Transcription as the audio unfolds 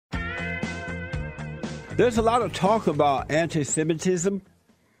There's a lot of talk about anti-Semitism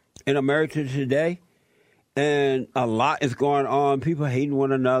in America today, and a lot is going on. People hating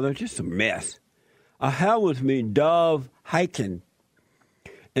one another, just a mess. I have with me Dov Hikind,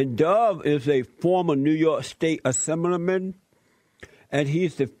 and Dov is a former New York State Assemblyman, and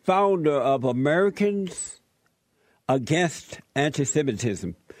he's the founder of Americans Against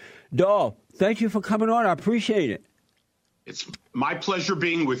Anti-Semitism. Dov, thank you for coming on. I appreciate it. It's my pleasure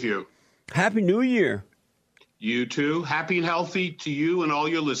being with you. Happy New Year. You too. Happy and healthy to you and all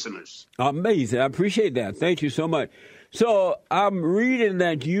your listeners. Amazing. I appreciate that. Thank you so much. So I'm reading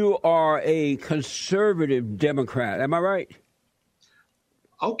that you are a conservative Democrat. Am I right?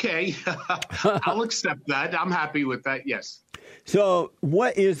 Okay. I'll accept that. I'm happy with that. Yes. So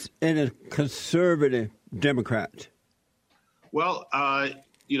what is in a conservative Democrat? Well, I've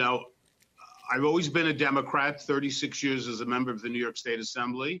always been a Democrat, 36 years as a member of the New York State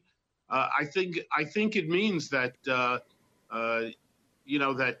Assembly. I think it means that, that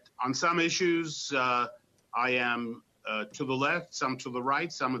on some issues I am to the left, some to the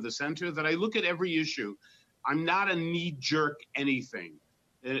right, some of the center, that I look at every issue. I'm not a knee-jerk anything.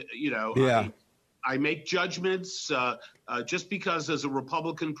 I make judgments just because as a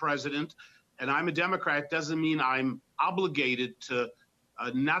Republican president and I'm a Democrat doesn't mean I'm obligated to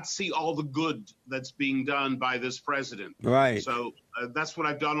not see all the good that's being done by this president. Right. So that's what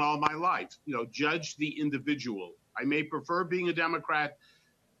I've done all my life. Judge the individual. I may prefer being a Democrat.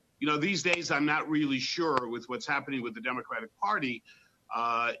 These days I'm not really sure with what's happening with the Democratic Party.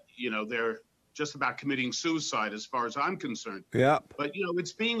 They're just about committing suicide as far as I'm concerned. Yeah. But,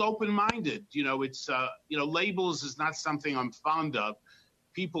 it's being open-minded. Labels is not something I'm fond of.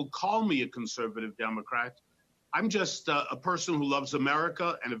 People call me a conservative Democrat. I'm just a person who loves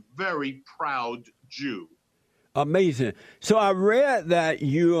America and a very proud Jew. Amazing. So I read that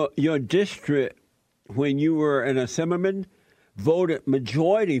your district, when you were an assemblyman, voted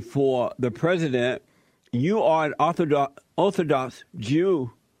majority for the president. You are an Orthodox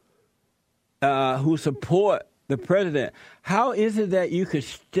Jew who support the president. How is it that you could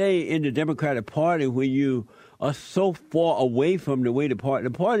stay in the Democratic Party when you are so far away from the way the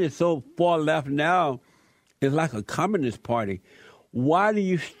party is so far left now? It's like a communist party. Why do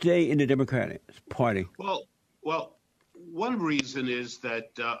you stay in the Democratic Party? Well, one reason is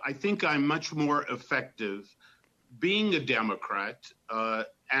that I think I'm much more effective being a Democrat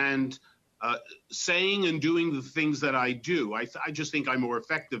and saying and doing the things that I do. I just think I'm more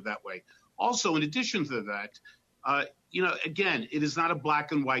effective that way. Also, in addition to that, again, it is not a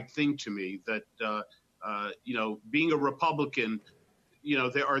black and white thing to me that, being a Republican,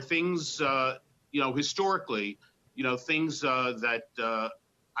 there are things, historically, things that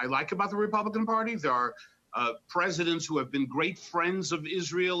I like about the Republican Party. There are presidents who have been great friends of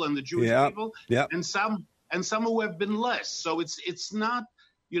Israel and the Jewish people, and some who have been less. So it's not,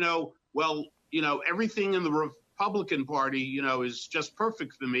 everything in the Republican Party, is just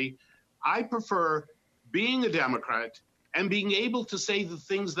perfect for me. I prefer being a Democrat and being able to say the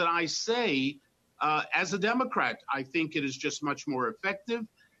things that I say as a Democrat. I think it is just much more effective.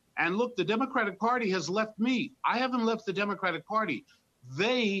 And look, the Democratic Party has left me. I haven't left the Democratic Party.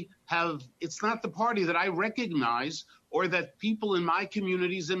 They have. It's not the party that I recognize or that people in my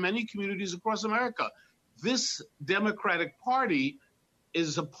communities and many communities across America. This Democratic Party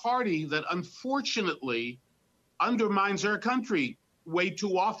is a party that unfortunately undermines our country way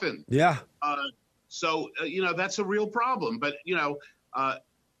too often. Yeah. So that's a real problem. But,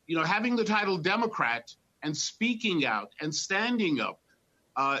 having the title Democrat and speaking out and standing up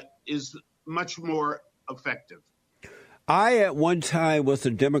is much more effective. I, at one time, was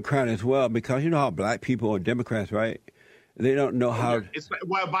a Democrat as well, because you know how black people are Democrats, right? They don't know how.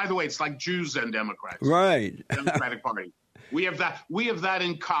 Well, by the way, it's like Jews and Democrats. Right. Democratic Party. We have that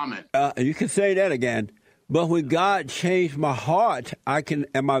in common. You can say that again. But when God changed my heart, and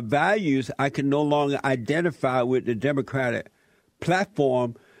my values, I can no longer identify with the Democratic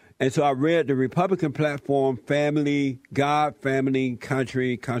platform. And so I read the Republican platform: family, God, family,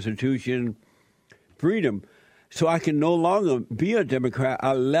 country, Constitution, freedom. So I can no longer be a Democrat.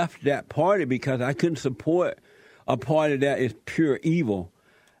 I left that party because I couldn't support a party that is pure evil.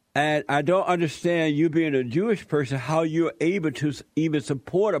 And I don't understand, you being a Jewish person, how you're able to even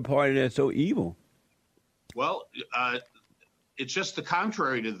support a party that's so evil. Well, it's just the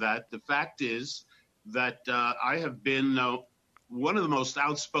contrary to that. The fact is that I have been one of the most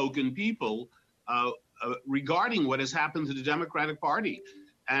outspoken people regarding what has happened to the Democratic Party.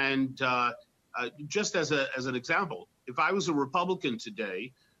 And just as an example, if I was a Republican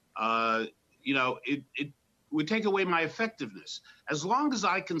today, it would take away my effectiveness. As long as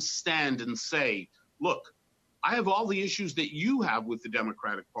I can stand and say look, I have all the issues that you have with the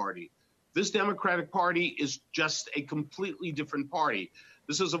Democratic Party. This Democratic Party is just a completely different party.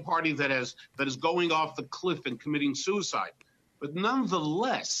 This is a party that is going off the cliff and committing suicide. But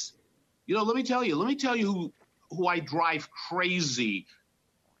nonetheless, let me tell you who I drive crazy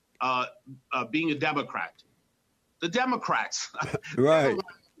being a Democrat. The Democrats. Right.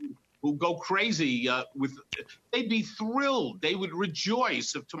 Who go crazy they'd be thrilled. They would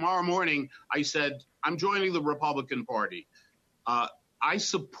rejoice if tomorrow morning I said, I'm joining the Republican Party. I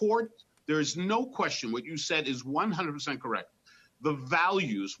support, there's no question what you said is 100% correct. The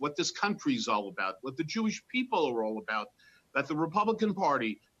values, what this country is all about, what the Jewish people are all about, that the Republican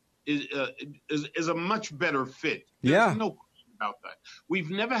Party is a much better fit. There's no question about that.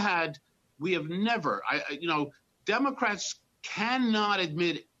 Democrats cannot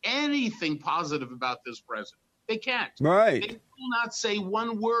admit anything positive about this president. They can't. Right. They will not say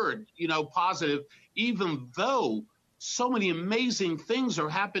one word, positive, even though so many amazing things are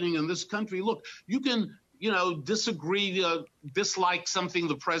happening in this country. Look, you can, disagree, dislike something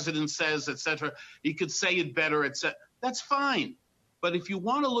the president says, etc. He could say it better, etc. That's fine. But if you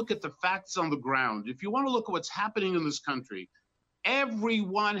want to look at the facts on the ground, if you want to look at what's happening in this country,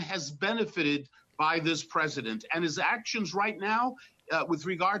 everyone has benefited by this president and his actions right now with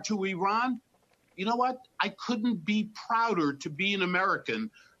regard to Iran. You know what? I couldn't be prouder to be an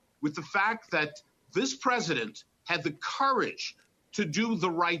American with the fact that this president had the courage to do the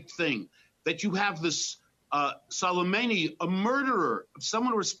right thing, that you have this Soleimani, a murderer,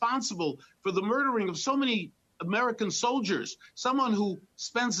 someone responsible for the murdering of so many American soldiers, someone who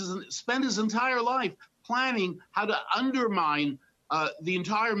spent his entire life planning how to undermine the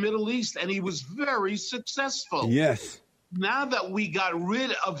entire Middle East, and he was very successful. Yes. Now that we got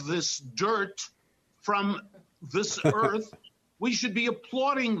rid of this dirt from this earth, we should be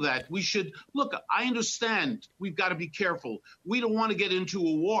applauding that. We should, look, I understand we've got to be careful. We don't want to get into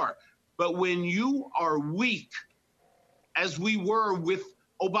a war. But when you are weak, as we were with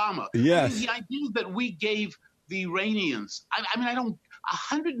Obama, yes. The idea that we gave the Iranians,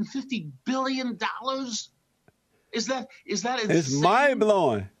 $150 billion? Is that insane? It's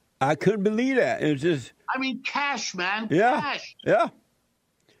mind-blowing. I couldn't believe that. It was just... cash, man. Yeah. Cash. Yeah.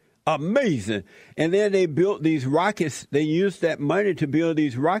 Amazing. And then they built these rockets. They used that money to build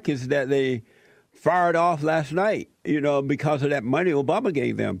these rockets that they fired off last night, because of that money Obama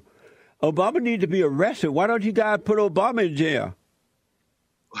gave them. Obama needs to be arrested. Why don't you guys put Obama in jail?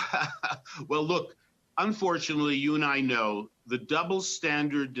 Well, look, unfortunately, you and I know the double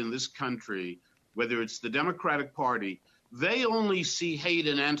standard in this country, whether it's the Democratic Party, they only see hate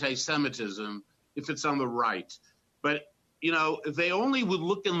and anti-Semitism if it's on the right. But, if they only would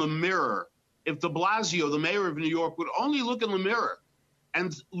look in the mirror, if de Blasio, the mayor of New York, would only look in the mirror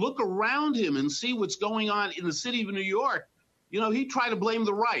and look around him and see what's going on in the city of New York, he'd try to blame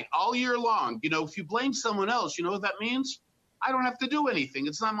the right all year long. If you blame someone else, you know what that means? I don't have to do anything.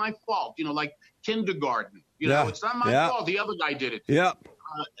 It's not my fault. Like kindergarten. It's not my fault. The other guy did it. Yep.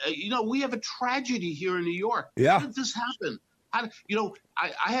 We have a tragedy here in New York. Yeah. How did this happen? I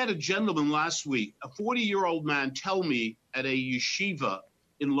had a gentleman last week, a 40-year-old man, tell me at a yeshiva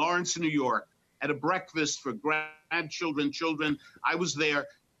in Lawrence, New York, at a breakfast for grandchildren, children. I was there.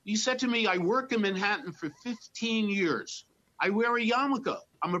 He said to me, I work in Manhattan for 15 years. I wear a yarmulke.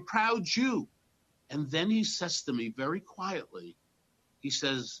 I'm a proud Jew. And then he says to me very quietly, he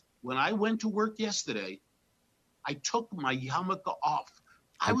says, when I went to work yesterday, I took my yarmulke off.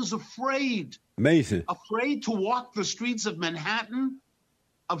 I was afraid. Amazing. Afraid to walk the streets of Manhattan,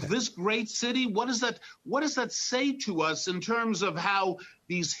 of this great city. What does that say to us in terms of how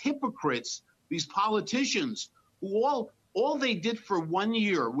these hypocrites, these politicians, who all they did for 1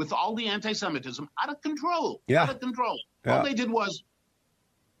 year with all the anti-Semitism, out of control. All they did was,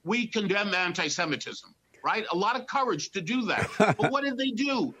 we condemn anti-Semitism, right? A lot of courage to do that. But what did they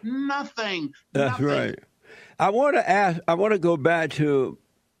do? Nothing. That's right. I want to go back to,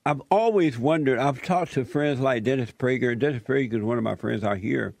 I've always wondered, I've talked to friends like Dennis Prager. Dennis Prager is one of my friends out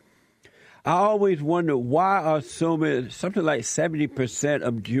here. I always wonder why are something like 70%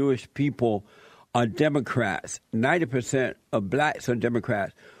 of Jewish people are Democrats, 90% of blacks are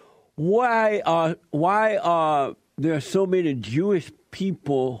Democrats. Why are there so many Jewish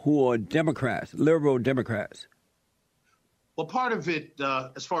people who are Democrats, liberal Democrats? Well, part of it,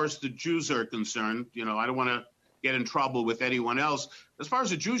 as far as the Jews are concerned, I don't want to get in trouble with anyone else. As far as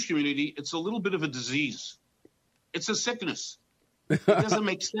the Jewish community, it's a little bit of a disease. It's a sickness. It doesn't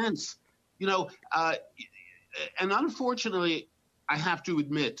make sense. And unfortunately, I have to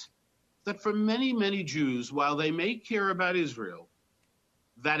admit that for many, many Jews, while they may care about Israel,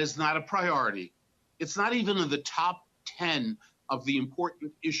 that is not a priority. It's not even in the top 10 of the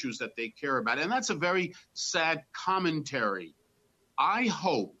important issues that they care about. And that's a very sad commentary. I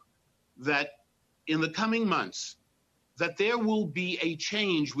hope that in the coming months, that there will be a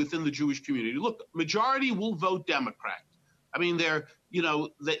change within the Jewish community. Look, majority will vote Democrat. I mean,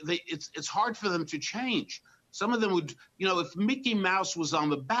 it's hard for them to change. Some of them would, if Mickey Mouse was on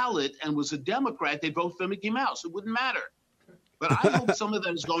the ballot and was a Democrat, they'd vote for Mickey Mouse. It wouldn't matter. But I hope some of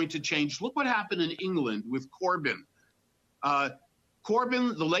them is going to change. Look what happened in England with Corbyn.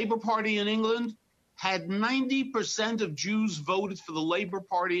 Corbyn, the Labour Party in England, had 90% of Jews voted for the Labour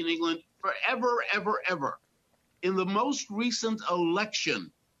Party in England forever, ever, ever. In the most recent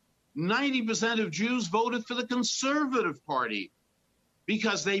election, 90% of Jews voted for the Conservative Party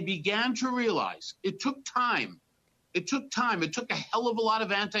because they began to realize it took time. It took time. It took a hell of a lot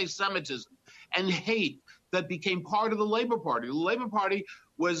of anti-Semitism and hate that became part of the Labour Party. The Labour Party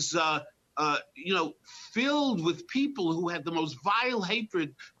was filled with people who had the most vile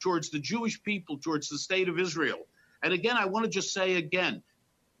hatred towards the Jewish people, towards the state of Israel. And again, I want to just say again,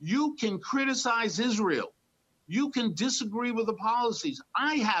 you can criticize Israel. You can disagree with the policies.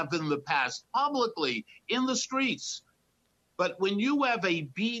 I have in the past, publicly, in the streets. But when you have a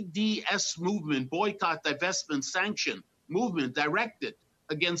BDS movement, boycott, divestment, sanction movement directed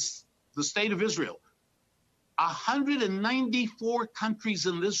against the state of Israel, 194 countries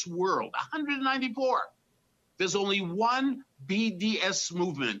in this world, 194. There's only one BDS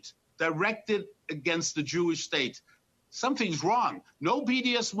movement directed against the Jewish state. Something's wrong. No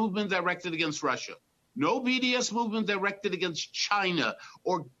BDS movement directed against Russia. No BDS movement directed against China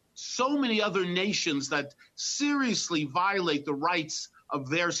or so many other nations that seriously violate the rights of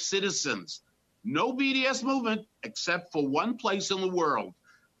their citizens. No BDS movement except for one place in the world,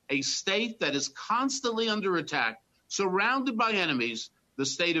 a state that is constantly under attack, surrounded by enemies, the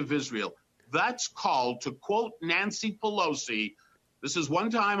state of Israel. That's called, to quote Nancy Pelosi, this is one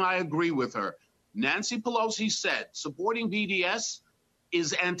time I agree with her. Nancy Pelosi said, supporting BDS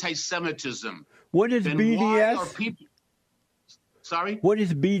is anti-Semitism. What is BDS? Sorry? What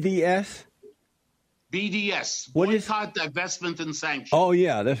is BDS? BDS, boycott, divestment, and sanction. Oh,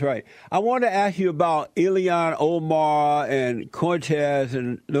 yeah, that's right. I want to ask you about Ilhan Omar and Cortez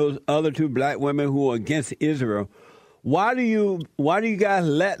and those other two black women who are against Israel. Why do you guys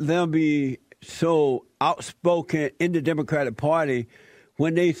let them be so outspoken in the Democratic Party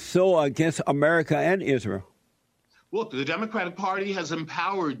when they so against America and Israel? Look, the Democratic Party has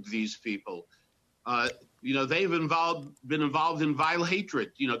empowered these people. They've been involved in vile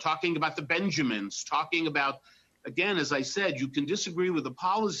hatred, talking about the Benjamins, talking about, again, as I said, you can disagree with the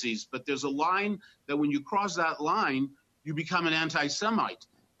policies, but there's a line that when you cross that line, you become an anti-Semite.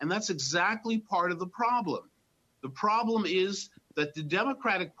 And that's exactly part of the problem. The problem is that the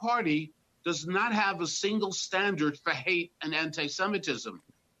Democratic Party does not have a single standard for hate and anti-Semitism.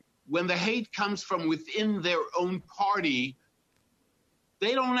 When the hate comes from within their own party,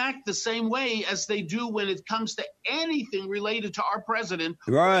 they don't act the same way as they do when it comes to anything related to our president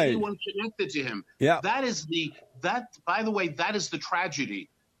or anyone connected to him. Yeah. By the way, that is the tragedy.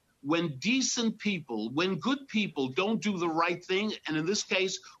 When decent people, when good people don't do the right thing, and in this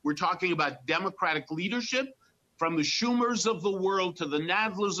case, we're talking about Democratic leadership, from the Schumers of the world to the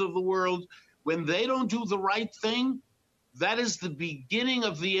Nadlers of the world, when they don't do the right thing, that is the beginning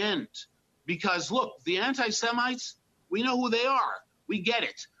of the end. Because, look, the anti-Semites, we know who they are. We get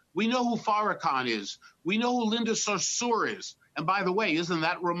it. We know who Farrakhan is. We know who Linda Sarsour is. And by the way, isn't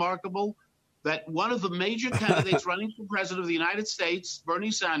that remarkable that one of the major candidates running for president of the United States,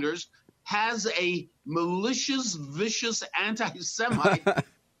 Bernie Sanders, has a malicious, vicious anti-Semite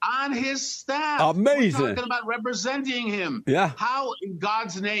on his staff? Amazing. We're talking about representing him. Yeah. How in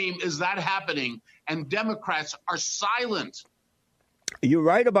God's name is that happening? And Democrats are silent. You're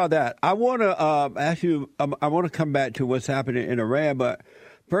right about that. I want to ask you, I want to come back to what's happening in Iran, but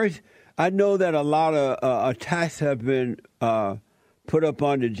first, I know that a lot of attacks have been put up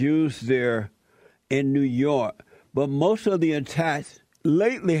on the Jews there in New York, but most of the attacks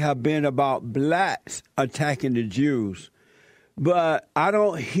lately have been about blacks attacking the Jews. But I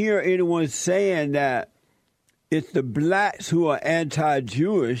don't hear anyone saying that it's the blacks who are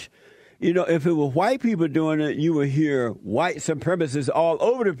anti-Jewish. If it were white people doing it, you would hear white supremacists all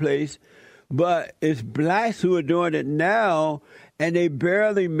over the place. But it's blacks who are doing it now, and they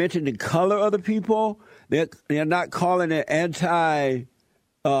barely mention the color of the people. They're not calling it anti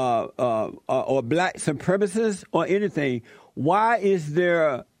or black supremacists or anything. Why is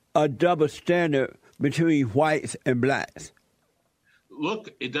there a double standard between whites and blacks? Look,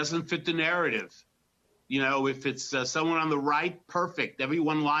 it doesn't fit the narrative. If it's someone on the right, perfect.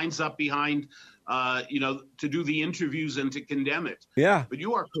 Everyone lines up behind, to do the interviews and to condemn it. Yeah. But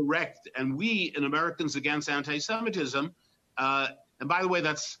you are correct. And we in Americans Against Anti-Semitism, and by the way,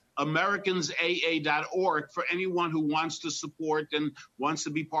 that's AmericansAA.org for anyone who wants to support and wants to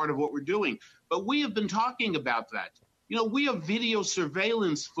be part of what we're doing. But we have been talking about that. We have video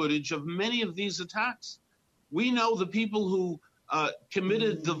surveillance footage of many of these attacks. We know the people who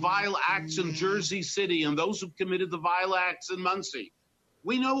committed the vile acts in Jersey City and those who committed the vile acts in Muncie.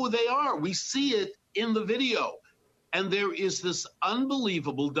 We know who they are. We see it in the video. And there is this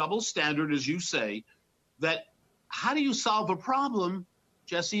unbelievable double standard, as you say, that how do you solve a problem,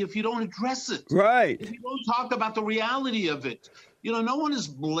 Jesse, if you don't address it? Right. If you don't talk about the reality of it. No one is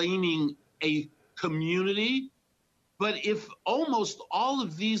blaming a community, but if almost all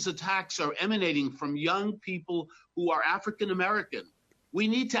of these attacks are emanating from young people who are African American, we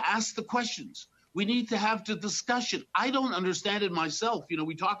need to ask the questions. We need to have the discussion. I don't understand it myself.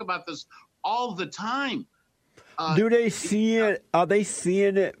 We talk about this all the time. Do they see it? Are they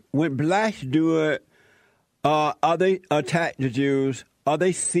seeing it when blacks do it? Are they attack the Jews? Are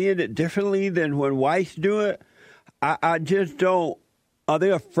they seeing it differently than when whites do it? I just don't. Are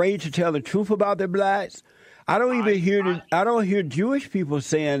they afraid to tell the truth about the blacks? I don't even hear Jewish people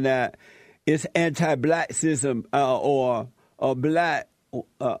saying that it's anti-blackism or black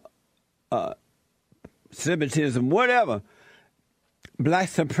Semitism, whatever, black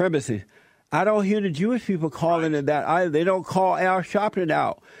supremacy. I don't hear the Jewish people calling it that either. They don't call Al Sharpton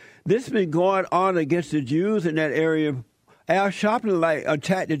out. This has been going on against the Jews in that area. Al Sharpton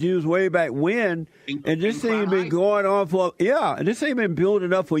attacked the Jews way back when, and this thing has been going on and this thing been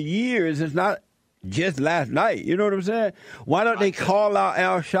building up for years. It's not just last night. You know what I'm saying? Why don't they call out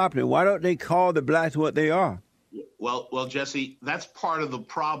Al Sharpton? Why don't they call the blacks what they are? Well, Jesse, that's part of the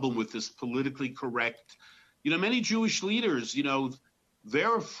problem with this politically correct. Many Jewish leaders,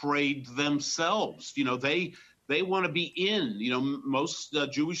 they're afraid themselves. They want to be in. Most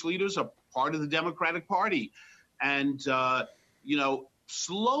Jewish leaders are part of the Democratic Party. And,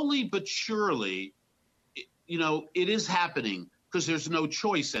 slowly but surely, it is happening because there's no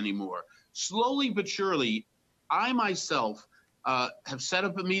choice anymore. Slowly but surely, I myself have set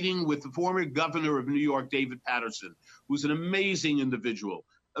up a meeting with the former governor of New York, David Paterson, who's an amazing individual,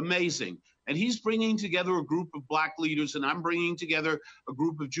 amazing. And he's bringing together a group of black leaders, and I'm bringing together a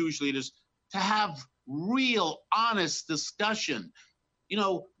group of Jewish leaders to have real, honest discussion.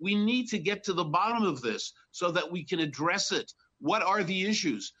 We need to get to the bottom of this so that we can address it. What are the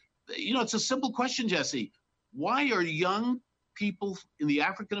issues? It's a simple question, Jesse. Why are young people in the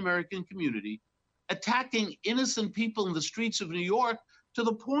African-American community attacking innocent people in the streets of New York to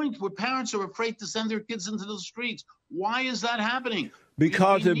the point where parents are afraid to send their kids into the streets? Why is that happening?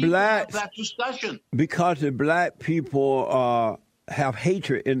 Because the blacks, that discussion. Because the black people have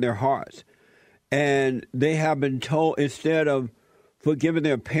hatred in their hearts, and they have been told, instead of forgiving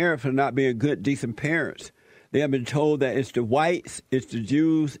their parents for not being good, decent parents, they have been told that it's the whites, it's the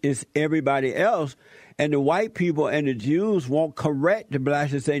Jews, it's everybody else, and the white people and the Jews won't correct the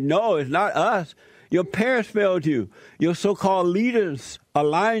blacks and say, no, it's not us. Your parents failed you. Your so-called leaders are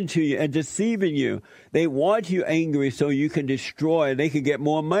lying to you and deceiving you. They want you angry so you can destroy and they can get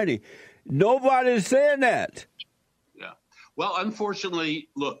more money. Nobody's saying that. Yeah. Well, unfortunately,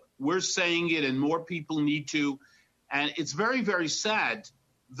 look, we're saying it and more people need to. And it's very, very sad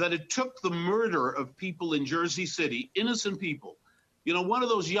that it took the murder of people in Jersey City, innocent people. One of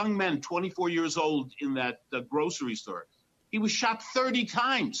those young men, 24 years old, in that grocery store, he was shot 30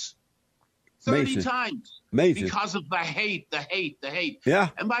 times. 30 times. Amazing. Because of the hate. Yeah.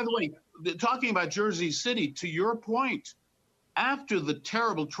 And by the way, talking about Jersey City, to your point, after the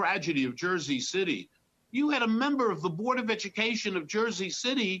terrible tragedy of Jersey City, you had a member of the Board of Education of Jersey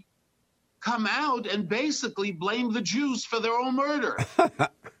City come out and basically blame the Jews for their own murder.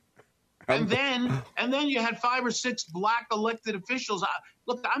 and then you had 5 or 6 black elected officials.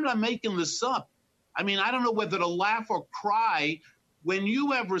 Look, I'm not making this up. I mean, I don't know whether to laugh or cry when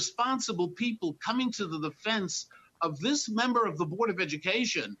you have responsible people coming to the defense of this member of the Board of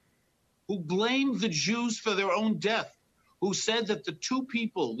Education who blamed the Jews for their own death, who said that the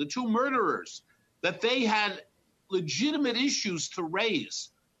two murderers, that they had legitimate issues to raise.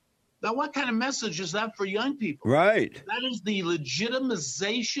 Now, what kind of message is that for young people? Right. That is the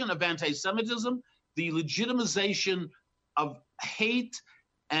legitimization of anti-Semitism, the legitimization of hate.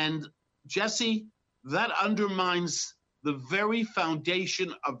 And, Jesse, that undermines the very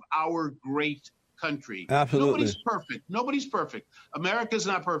foundation of our great country. Absolutely. Nobody's perfect. America's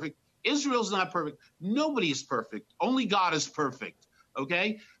not perfect. Israel's not perfect. Nobody is perfect. Only God is perfect.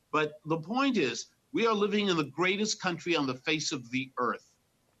 Okay? But the point is, We are living in the greatest country on the face of the earth.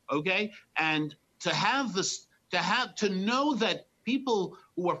 Okay? And to know that people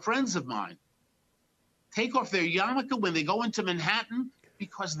who are friends of mine take off their yarmulke when they go into Manhattan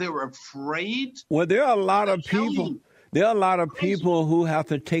because they're afraid. Well, there are a lot of people. There are a lot of people who have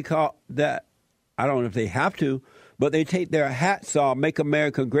to take off that. I don't know if they have to, but they take their hats off, "Make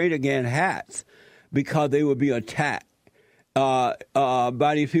America Great Again" hats, because they will be attacked by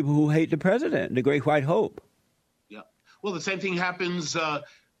these people who hate the president, the Great White Hope. Yeah. Well, the same thing happens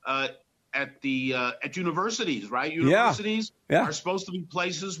at universities, right? Universities are supposed to be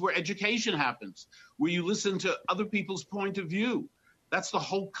places where education happens, where you listen to other people's point of view. That's the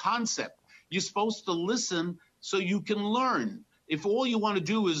whole concept. You're supposed to listen so you can learn. If all you want to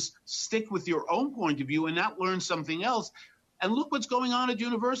do is stick with your own point of view and not learn something else, and look what's going on at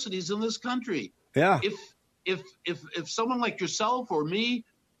universities in this country. Yeah. If someone like yourself or me,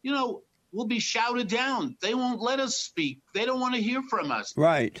 will be shouted down. They won't let us speak. They don't want to hear from us.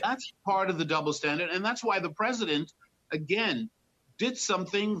 Right. That's part of the double standard, and that's why the president, again, did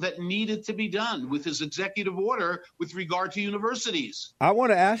something that needed to be done with his executive order with regard to universities. I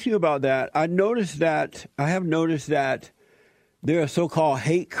want to ask you about that. I have noticed that there are so-called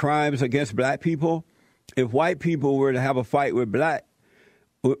hate crimes against black people. If white people were to have a fight with black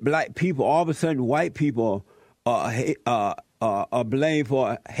people, all of a sudden white people are blamed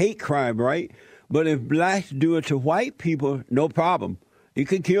for a hate crime, right? But if blacks do it to white people, no problem. You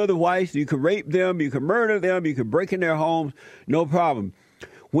can kill the whites, you can rape them, you can murder them, you can break in their homes, no problem.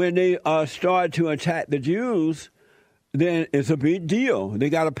 When they start to attack the Jews, then it's a big deal. They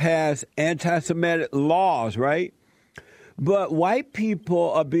got to pass anti-Semitic laws, right? But white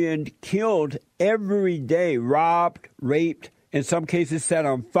people are being killed every day, robbed, raped, in some cases set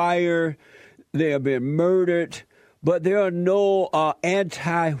on fire. They are being murdered. But there are no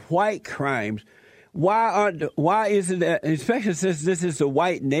anti-white crimes. Why isn't that, especially since this is a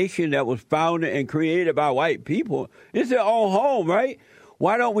white nation that was founded and created by white people? It's their own home, right?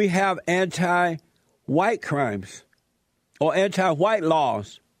 Why don't we have anti-white crimes or anti-white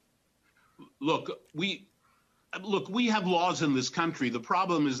laws? Look, we have laws in this country. The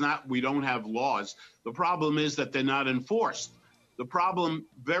problem is not we don't have laws. The problem is that they're not enforced. The problem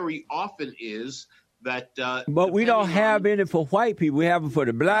very often is that... but we don't have any for white people. We have them for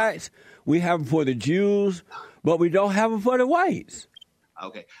the blacks. We have them for the Jews. But we don't have them for the whites.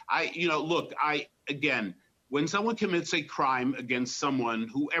 Okay. Again, when someone commits a crime against someone,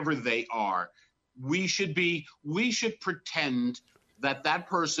 whoever they are, we should pretend that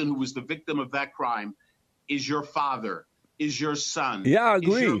person who was the victim of that crime is your father, is your son, I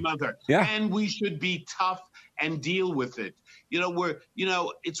agree. Is your mother. Yeah. And we should be tough and deal with it.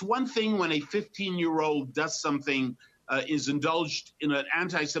 It's one thing when a 15-year-old does something, is indulged in an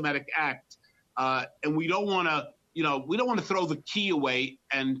anti-Semitic act, and we don't want to throw the key away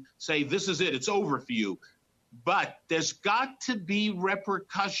and say, this is it, it's over for you. But there's got to be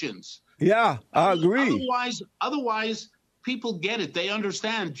repercussions. Yeah, I agree. Otherwise, people get it. They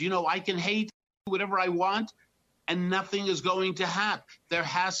understand, I can hate whatever I want, and nothing is going to happen. There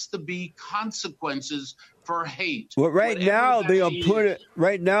has to be consequences for hate. Well, right now they are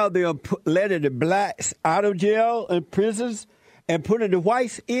letting the blacks out of jail and prisons and putting the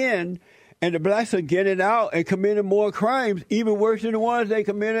whites in, and the blacks are getting out and committing more crimes, even worse than the ones they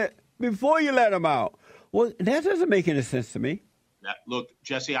committed before you let them out. Well, that doesn't make any sense to me. Look,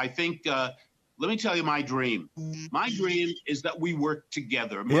 Jesse, I think, let me tell you my dream. My dream is that we work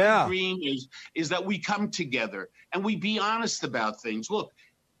together. My dream is that we come together and we be honest about things. Look,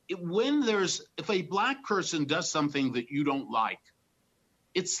 if a black person does something that you don't like,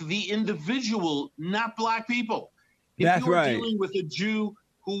 it's the individual, not black people. That's right. If you're dealing with a Jew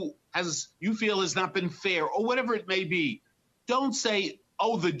who you feel has not been fair or whatever it may be, don't say,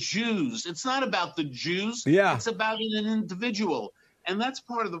 oh, the Jews. It's not about the Jews. Yeah. It's about an individual. And that's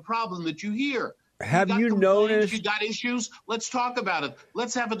part of the problem that you hear. Have you noticed? You got issues? Let's talk about it.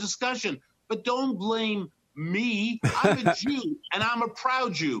 Let's have a discussion. But don't blame me. I'm a Jew, and I'm a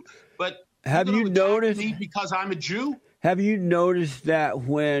proud Jew. But have you noticed me because I'm a Jew? Have you noticed that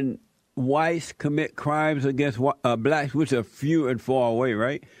when whites commit crimes against blacks, which are few and far away,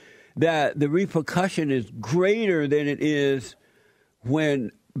 right, that the repercussion is greater than it is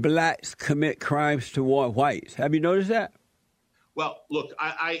when blacks commit crimes toward whites? Have you noticed that? Well, look,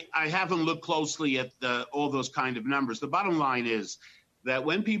 I haven't looked closely at all those kind of numbers. The bottom line is that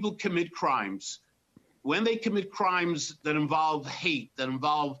when people commit crimes, when they commit crimes that involve hate, that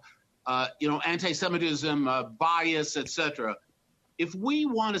involve anti-Semitism, bias, etc., if we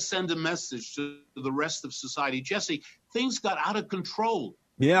want to send a message to the rest of society, Jesse, things got out of control.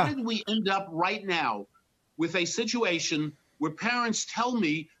 Yeah. How did we end up right now with a situation where parents tell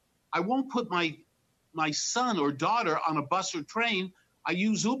me, I won't put my son or daughter on a bus or train. I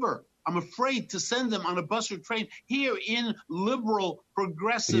use Uber. I'm afraid to send them on a bus or train here in liberal,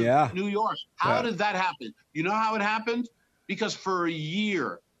 progressive New York. How did that happen? You know how it happened? Because for a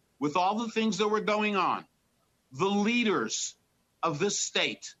year, with all the things that were going on, the leaders of this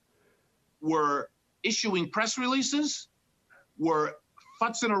state were issuing press releases, were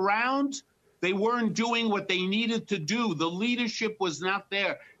futzing around. They weren't doing what they needed to do. The leadership was not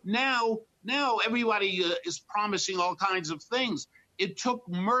there. Now everybody is promising all kinds of things. It took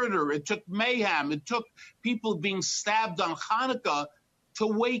murder. It took mayhem. It took people being stabbed on Hanukkah to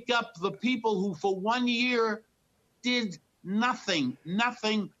wake up the people who for 1 year did nothing.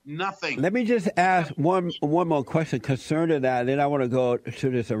 Let me just ask one more question concerning that. Then I want to go to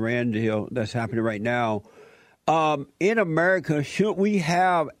this Iran deal that's happening right now. In America, should we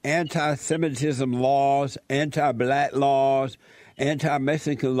have anti-Semitism laws, anti-black laws,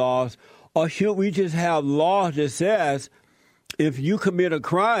 anti-Mexican laws, or should we just have laws that says if you commit a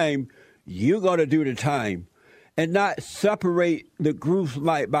crime, you're going to do the time, and not separate the groups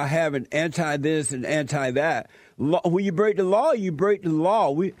like by having anti-this and anti-that? When you break the law, you break the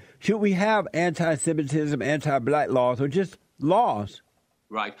law. Should we have anti-Semitism, anti-black laws, or just laws?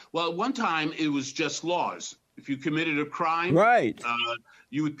 Right. Well, at one time, it was just laws. If you committed a crime, right,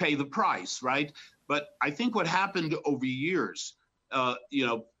 you would pay the price, right? But I think what happened over years,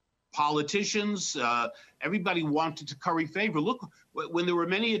 politicians, everybody wanted to curry favor. Look, when there were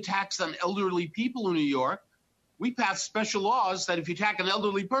many attacks on elderly people in New York, we passed special laws that if you attack an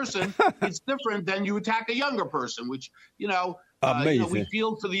elderly person, it's different than you attack a younger person, which, we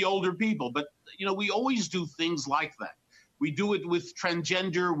feel for the older people. But, we always do things like that. We do it with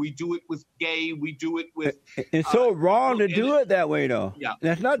transgender. We do it with gay. We do it with... It's so wrong to do it that way, though. Yeah.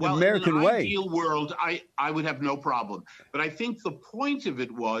 That's not the American way. In an ideal world, I would have no problem. But I think the point of it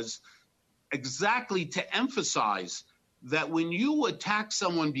was exactly to emphasize that when you attack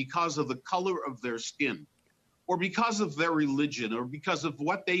someone because of the color of their skin, or because of their religion, or because of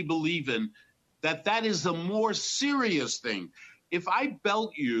what they believe in, that is a more serious thing. If I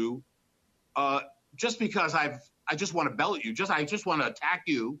belt you just because I just want to belt you, I just want to attack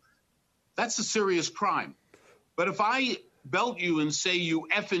you, that's a serious crime. But if I belt you and say you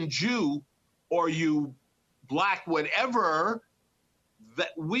effing Jew or you black whatever, that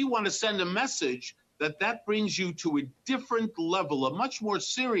we want to send a message that brings you to a different level, a much more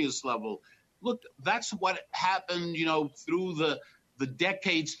serious level. Look, that's what happened, through the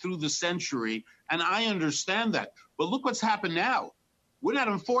decades, through the century, and I understand that. But look what's happened now. We're not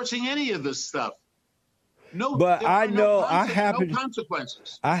enforcing any of this stuff. No, but I know no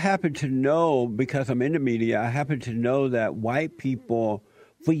consequences. I happen to know, because I'm in the media, I happen to know that white people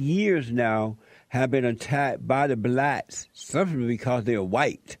for years now have been attacked by the blacks simply because they're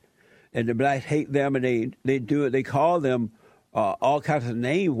white. And the blacks hate them, and they call them all kinds of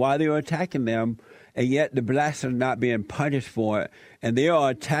names while they're attacking them, and yet the blacks are not being punished for it. And they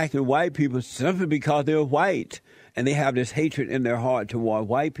are attacking white people simply because they're white, and they have this hatred in their heart toward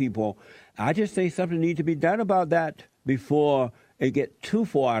white people. I just think something needs to be done about that before it gets too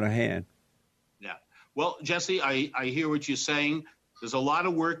far out of hand. Yeah. Well, Jesse, I hear what you're saying. There's a lot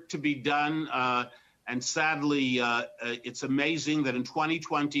of work to be done. And sadly, it's amazing that in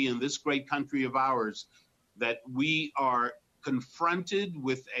 2020, in this great country of ours, that we are confronted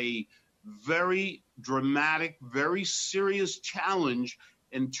with a very dramatic, very serious challenge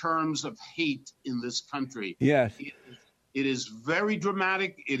in terms of hate in this country. Yes. It is very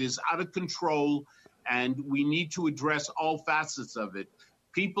dramatic. It is out of control, and we need to address all facets of it.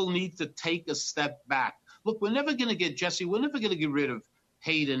 People need to take a step back. Look, we're never going to get rid of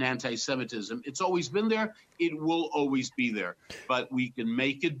hate and anti-Semitism. It's always been there. It will always be there. But we can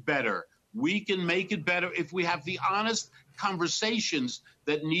make it better. We can make it better if we have the honest conversations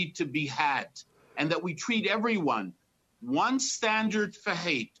that need to be had, and that we treat everyone one standard for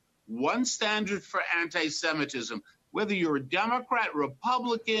hate, one standard for anti-Semitism. Whether you're a Democrat,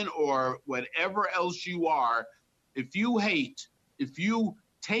 Republican, or whatever else you are, if you hate, if you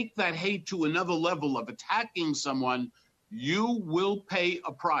take that hate to another level of attacking someone, you will pay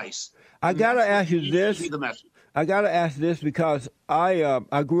a price. I got to ask you this. I got to ask this because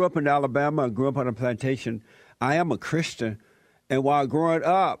I grew up in Alabama. I grew up on a plantation. I am a Christian. And while growing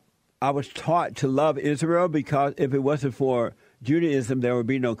up, I was taught to love Israel because if it wasn't for Judaism, there would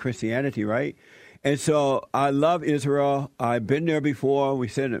be no Christianity, right? And so I love Israel. I've been there before. We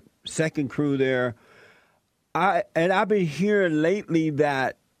sent a second crew there. I've been hearing lately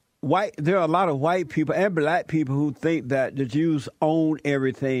that there are a lot of white people and black people who think that the Jews own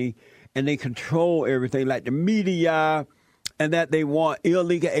everything and they control everything, like the media, and that they want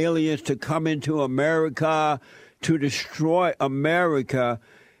illegal aliens to come into America to destroy America.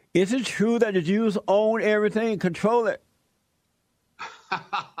 Is it true that the Jews own everything and control it?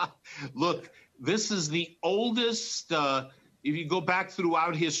 Look, this is the oldest, if you go back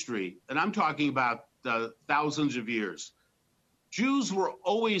throughout history, and I'm talking about thousands of years, Jews were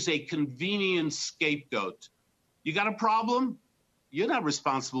always a convenient scapegoat. You got a problem? You're not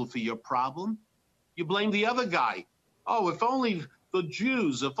responsible for your problem. You blame the other guy. Oh, if only the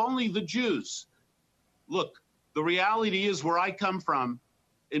Jews, if only the Jews. Look, the reality is where I come from,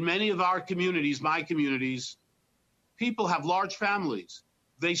 in many of our communities, my communities, people have large families.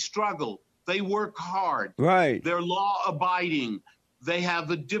 They struggle. They work hard. Right. They're law-abiding. They have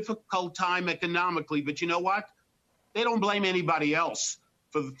a difficult time economically. But you know what? They don't blame anybody else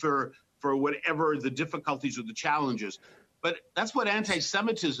for whatever the difficulties or the challenges. But that's what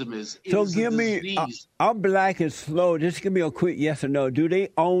anti-Semitism is. So give me, I'm black and slow. Just give me a quick yes or no. Do they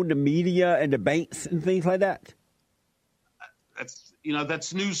own the media and the banks and things like that?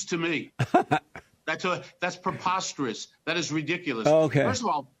 That's news to me. That's preposterous. That is ridiculous. Okay. First of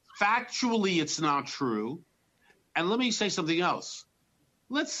all, factually, it's not true. And let me say something else.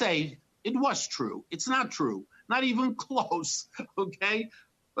 Let's say it was true. It's not true. Not even close. Okay.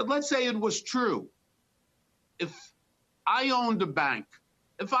 But let's say it was true. If I owned a bank,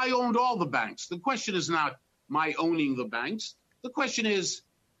 if I owned all the banks, the question is not my owning the banks. The question is,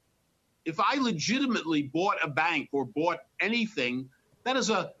 if I legitimately bought a bank or bought anything, that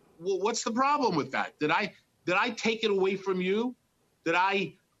is what's the problem with that? Did I take it away from you? Did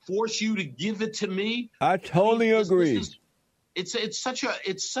I force you to give it to me? I totally agree. It's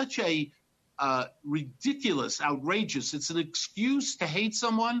such a ridiculous, outrageous. It's an excuse to hate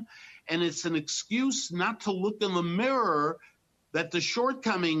someone, and it's an excuse not to look in the mirror that the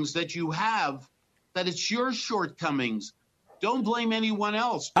shortcomings that you have, that it's your shortcomings. Don't blame anyone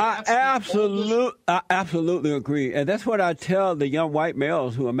else. I absolutely agree. And that's what I tell the young white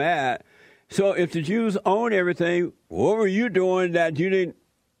males who are mad. So if the Jews own everything, what were you doing that you didn't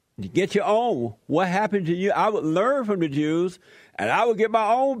get your own? What happened to you? I would learn from the Jews, and I would get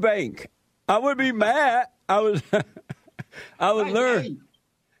my own bank. I would be mad. I would learn. Hey,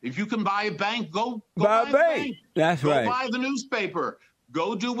 if you can buy a bank, go buy a bank. That's right. Go buy the newspaper.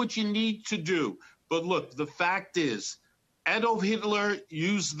 Go do what you need to do. But look, the fact is, Adolf Hitler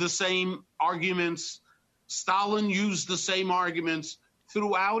used the same arguments. Stalin used the same arguments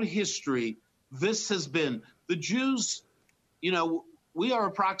throughout history. This has been the Jews. We are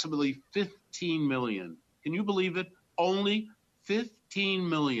approximately 15 million. Can you believe it? Only 15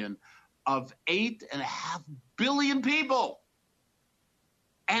 million of 8.5 billion people.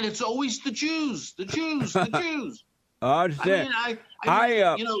 And it's always the Jews, the Jews, the Jews. I understand.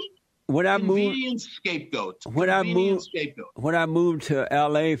 When I moved, scapegoat. When I moved to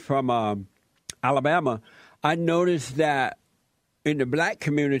L.A. from Alabama, I noticed that in the black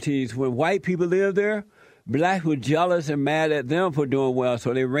communities, when white people lived there, blacks were jealous and mad at them for doing well,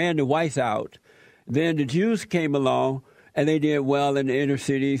 so they ran the whites out. Then the Jews came along, and they did well in the inner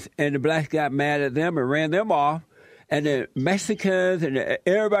cities, and the blacks got mad at them and ran them off. And the Mexicans and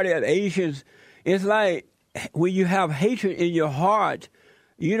everybody, the Asians, it's like when you have hatred in your heart,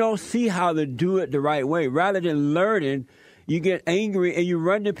 you don't see how to do it the right way. Rather than learning, you get angry and you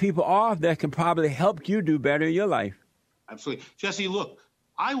run the people off that can probably help you do better in your life. Absolutely. Jesse, look,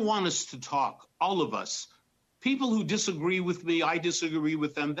 I want us to talk, all of us. People who disagree with me, I disagree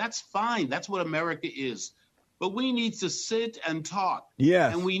with them. That's fine. That's what America is. But we need to sit and talk.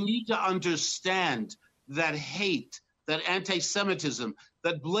 Yes. And we need to understand that hate, that anti-Semitism,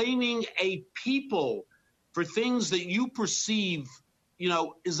 that blaming a people for things that you perceive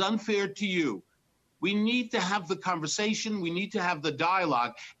is unfair to you. We need to have the conversation. We need to have the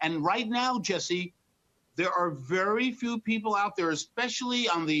dialogue. And right now, Jesse, there are very few people out there, especially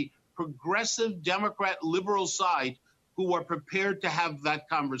on the progressive Democrat liberal side, who are prepared to have that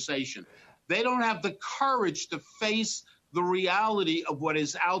conversation. They don't have the courage to face the reality of what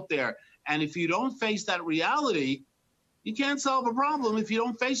is out there. And if you don't face that reality, you can't solve a problem if you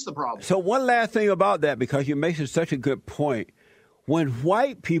don't face the problem. So one last thing about that, because you're making such a good point. When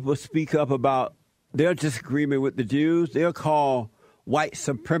white people speak up about their disagreement with the Jews, they're called white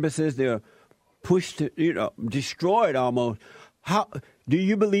supremacists. They're pushed, destroyed almost. How do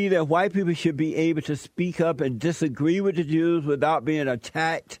you believe that white people should be able to speak up and disagree with the Jews without being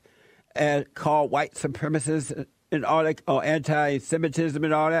attacked and called white supremacists and all that, or anti-Semitism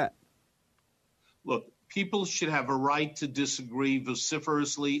and all that? Look, people should have a right to disagree,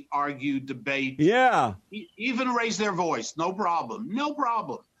 vociferously argue, debate, Yeah. even raise their voice. No problem. No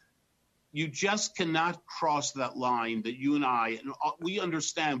problem. You just cannot cross that line that you and we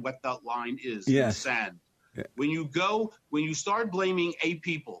understand what that line is. Yes. In sand. Yeah. When you start blaming a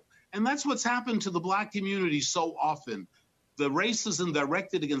people, and that's what's happened to the black community so often. The racism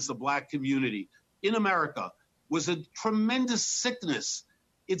directed against the black community in America was a tremendous sickness.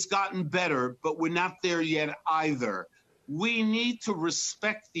 It's gotten better, but we're not there yet either. We need to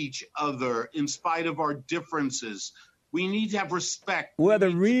respect each other in spite of our differences. We need to have respect. Well, the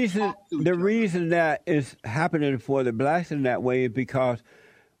reason that is happening for the blacks in that way is because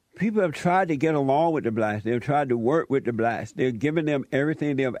people have tried to get along with the blacks. They've tried to work with the blacks. They're giving them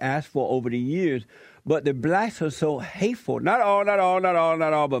everything they've asked for over the years. But the blacks are so hateful. Not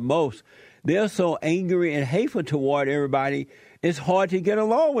all, but most. They're so angry and hateful toward everybody. It's hard to get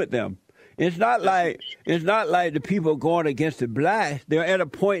along with them. It's not like the people going against the blacks. They're at a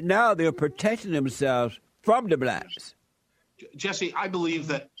point now they're protecting themselves from the blacks. Jesse, I believe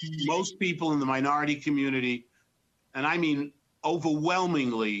that most people in the minority community, and I mean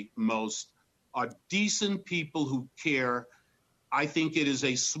overwhelmingly most, are decent people who care. I think it is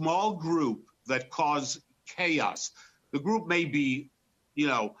a small group that cause chaos. The group may be,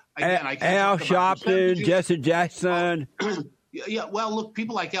 again, I can't Al talk about Sharpton, Jesse Jackson. Yeah, well, look,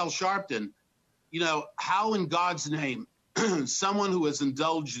 people like Al Sharpton, how in God's name, someone who has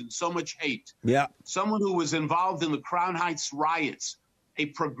indulged in so much hate, someone who was involved in the Crown Heights riots, a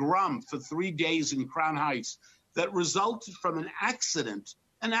pogrom for 3 days in Crown Heights that resulted from an accident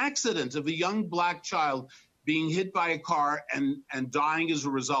of a young black child being hit by a car and dying as a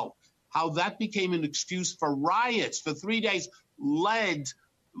result. How that became an excuse for riots for 3 days, led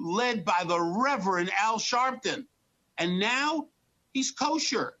by the Reverend Al Sharpton. And now he's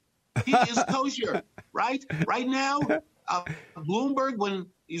kosher. He is kosher, right? Right now, Bloomberg, when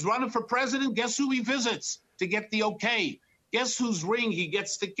he's running for president, guess who he visits to get the okay? Guess whose ring he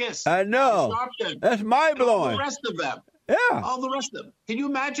gets to kiss? I know. That's mind-blowing. All the rest of them. Yeah. All the rest of them. Can you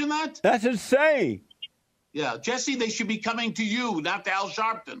imagine that? That's insane. Yeah. Jesse, they should be coming to you, not to Al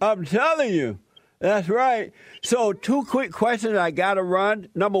Sharpton. I'm telling you. That's right. So 2 quick questions I got to run.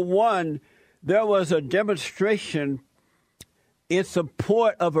 Number one, there was a demonstration in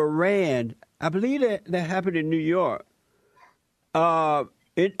support of Iran. I believe that happened in New York.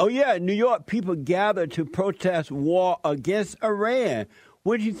 In New York, people gathered to protest war against Iran.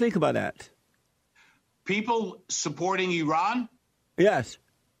 What do you think about that? People supporting Iran? Yes.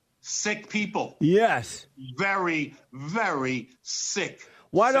 Sick people. Yes. Very, very sick.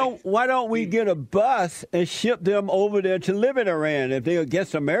 Why don't we get a bus and ship them over there to live in Iran if they're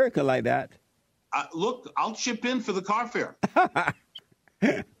against America like that? Look, I'll chip in for the car fare.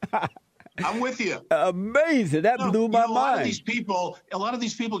 I'm with you. Amazing. That blew my mind. A lot of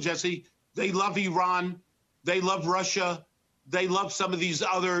these people, Jesse, they love Iran. They love Russia. They love some of these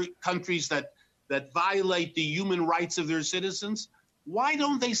other countries that violate the human rights of their citizens. Why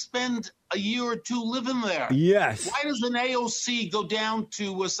don't they spend a year or two living there? Yes. Why does an AOC go down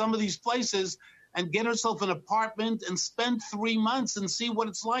to some of these places and get herself an apartment and spend 3 months and see what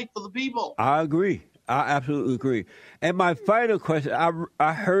it's like for the people? I agree. I absolutely agree. And my final question,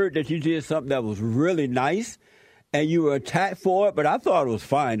 I heard that you did something that was really nice and you were attacked for it, but I thought it was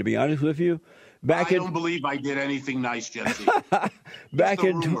fine, to be honest with you. I don't believe I did anything nice, Jesse. Back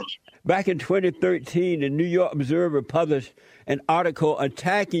in 2013, the New York Observer published an article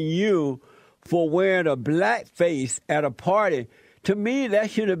attacking you for wearing a black face at a party. To me,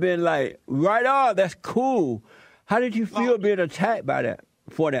 that should have been like, right on, that's cool. How did you feel being attacked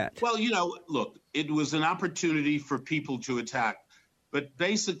for that? Well, look, it was an opportunity for people to attack. But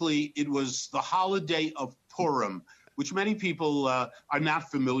basically, it was the holiday of Purim, which many people are not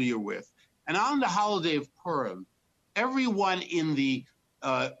familiar with. And on the holiday of Purim, everyone in the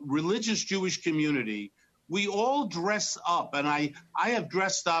religious Jewish community, we all dress up. And I have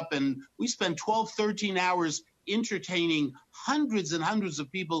dressed up, and we spend 12, 13 hours entertaining hundreds and hundreds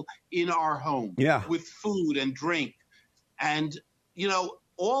of people in our home with food and drink. And,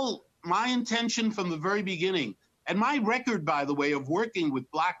 all my intention from the very beginning, and my record, by the way, of working with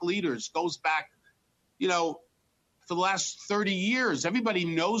black leaders goes back, for the last 30 years. Everybody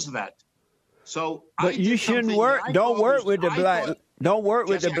knows that. So, but you shouldn't work. Don't work with the black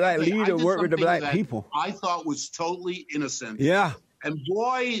leader. Work with the black people. I thought was totally innocent. Yeah. And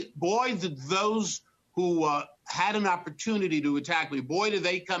boy, did those who had an opportunity to attack me, boy, did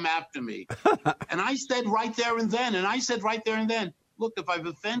they come after me. And I said right there and then, look, if I've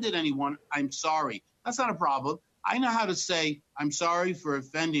offended anyone, I'm sorry. That's not a problem. I know how to say I'm sorry for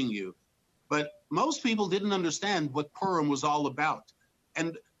offending you. But most people didn't understand what Purim was all about.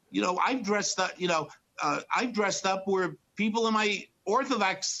 And, I've dressed up where people in my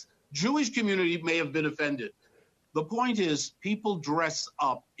Orthodox Jewish community may have been offended. The point is, people dress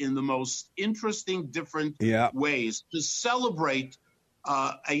up in the most interesting, different ways to celebrate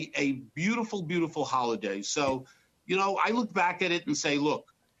a beautiful, beautiful holiday. So, I look back at it and say, look,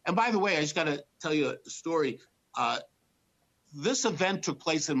 and by the way, I just got to tell you a story. This event took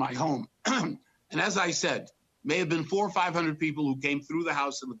place in my home. And as I said, may have been 400 or 500 people who came through the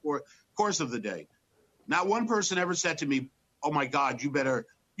house in the course of the day. Not one person ever said to me, oh, my God, you better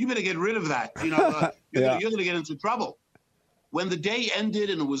get rid of that. You're going to get into trouble. When the day ended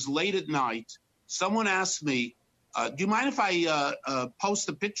and it was late at night, someone asked me, do you mind if I post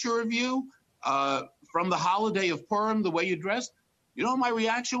a picture of you from the holiday of Purim, the way you dressed? You know what my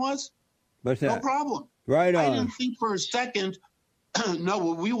reaction was? What's that? No problem. Right on. I didn't think for a second,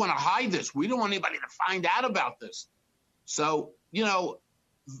 no, we want to hide this. We don't want anybody to find out about this. So,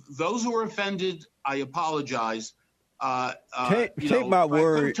 those who were offended, I apologize. Take my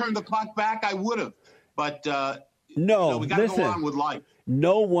word. If I could have turned the clock back, I would have. But no, we got to go on with life.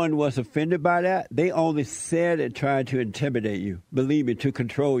 No one was offended by that. They only said it trying to intimidate you. Believe me, to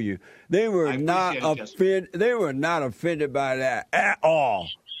control you. They were not offended. They were not offended by that at all.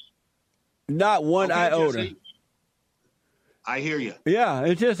 Not one iota. Jesse, I hear you. Yeah,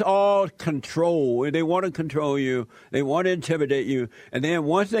 it's just all control. They want to control you. They want to intimidate you. And then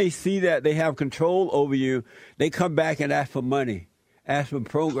once they see that they have control over you, they come back and ask for money, ask for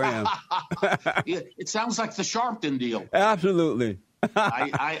programs. It sounds like the Sharpton deal. Absolutely.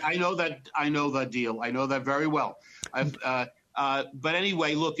 I know that. I know that deal. I know that very well. But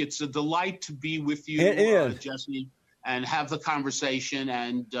anyway, look, it's a delight to be with you, it is. Jesse, and have the conversation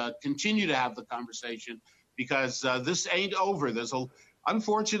and continue to have the conversation. Because this ain't over.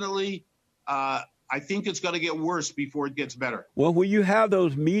 Unfortunately, I think it's going to get worse before it gets better. Well, when you have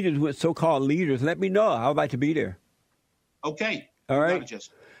those meetings with so-called leaders, let me know. I would like to be there. Okay. All right. You got it,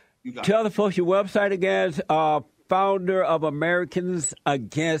 Jesse. You got Tell the folks your website again. Founder of Americans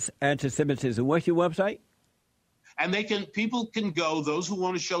Against Anti-Semitism. What's your website? And people can go. Those who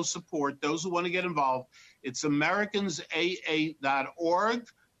want to show support, those who want to get involved. It's AmericansAA.org.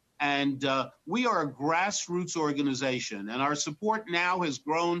 And we are a grassroots organization, and our support now has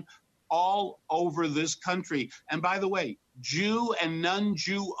grown all over this country. And by the way, Jew and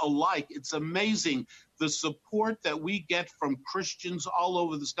non-Jew alike, it's amazing the support that we get from Christians all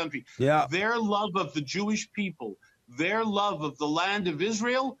over this country. Yeah. Their love of the Jewish people, their love of the land of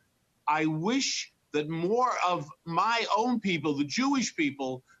Israel. I wish that more of my own people, the Jewish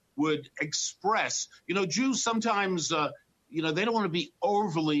people, would express. Jews sometimes they don't want to be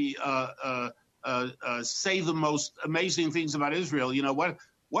overly say the most amazing things about Israel.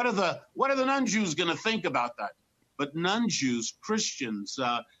 What are the non-Jews going to think about that? But non-Jews, Christians,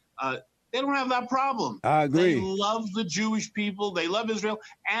 they don't have that problem. I agree. They love the Jewish people. They love Israel,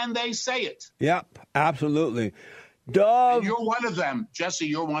 and they say it. Yep, absolutely. Dov, and you're one of them, Jesse.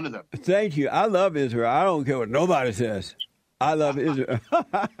 You're one of them. Thank you. I love Israel. I don't care what nobody says. I love Israel.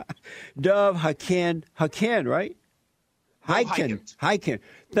 Dov Hikind, right? Hikind.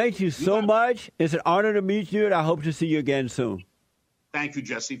 Thank you so much. It's an honor to meet you, and I hope to see you again soon. Thank you,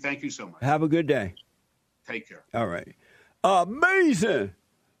 Jesse. Thank you so much. Have a good day. Take care. All right. Amazing.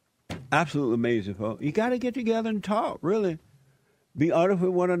 Absolutely amazing, folks. You got to get together and talk, really. Be honest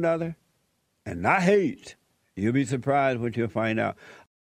with one another and not hate. You'll be surprised what you'll find out.